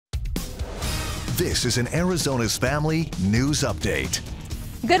This is an Arizona's Family News Update.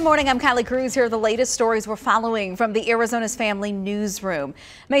 Good morning, I'm Kylie Cruz. Here are the latest stories we're following from the Arizona's Family Newsroom.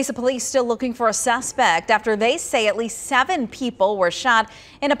 Mesa police still looking for a suspect after they say at least 7 people were shot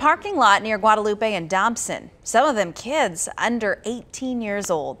in a parking lot near Guadalupe and Dobson. Some of them kids under 18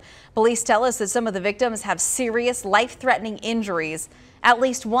 years old. Police tell us that some of the victims have serious life-threatening injuries. At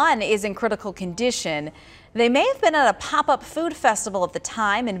least one is in critical condition. They may have been at a pop-up food festival at the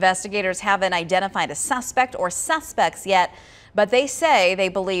time. Investigators haven't identified a suspect or suspects yet, but they say they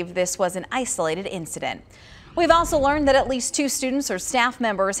believe this was an isolated incident. We've also learned that at least 2 students or staff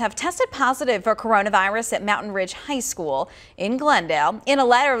members have tested positive for coronavirus at Mountain Ridge High School in Glendale. In a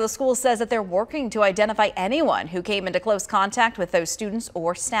letter, the school says that they're working to identify anyone who came into close contact with those students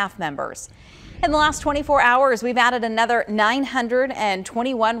or staff members. In the last 24 hours, we've added another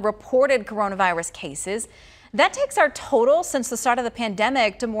 921 reported coronavirus cases. That takes our total since the start of the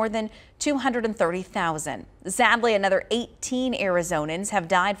pandemic to more than 230,000. Sadly, another 18 Arizonans have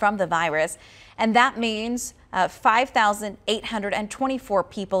died from the virus, and that means 5,824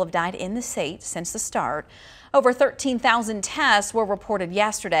 people have died in the state since the start. Over 13,000 tests were reported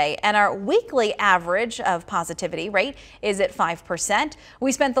yesterday, and our weekly average of positivity rate is at 5%.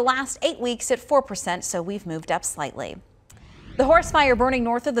 We spent the last 8 weeks at 4%, so we've moved up slightly. The horse fire burning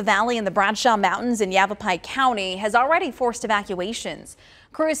north of the valley in the Bradshaw Mountains in Yavapai County has already forced evacuations.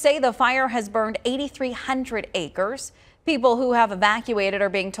 Crews say the fire has burned 8,300 acres. People who have evacuated are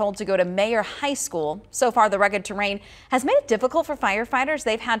being told to go to Mayer High School. So far, the rugged terrain has made it difficult for firefighters.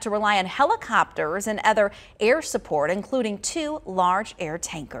 They've had to rely on helicopters and other air support, including 2 large air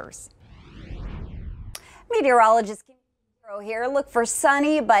tankers. Meteorologist here. Look for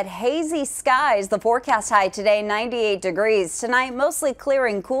sunny but hazy skies. The forecast high today 98 degrees. Tonight mostly clear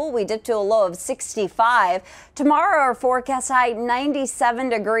and cool. We dip to a low of 65. Tomorrow our forecast high 97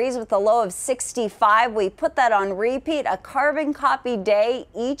 degrees with a low of 65. We put that on repeat, a carbon copy day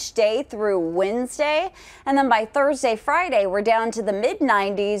each day through Wednesday. And then by Thursday, Friday, we're down to the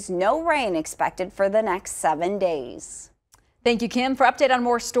mid-90s. No rain expected for the next 7 days. Thank you, Kim. For update on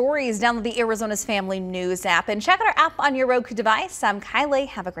more stories, download the Arizona's Family News app and check out our app on your Roku device. I'm Kylie.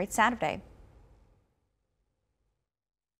 Have a great Saturday.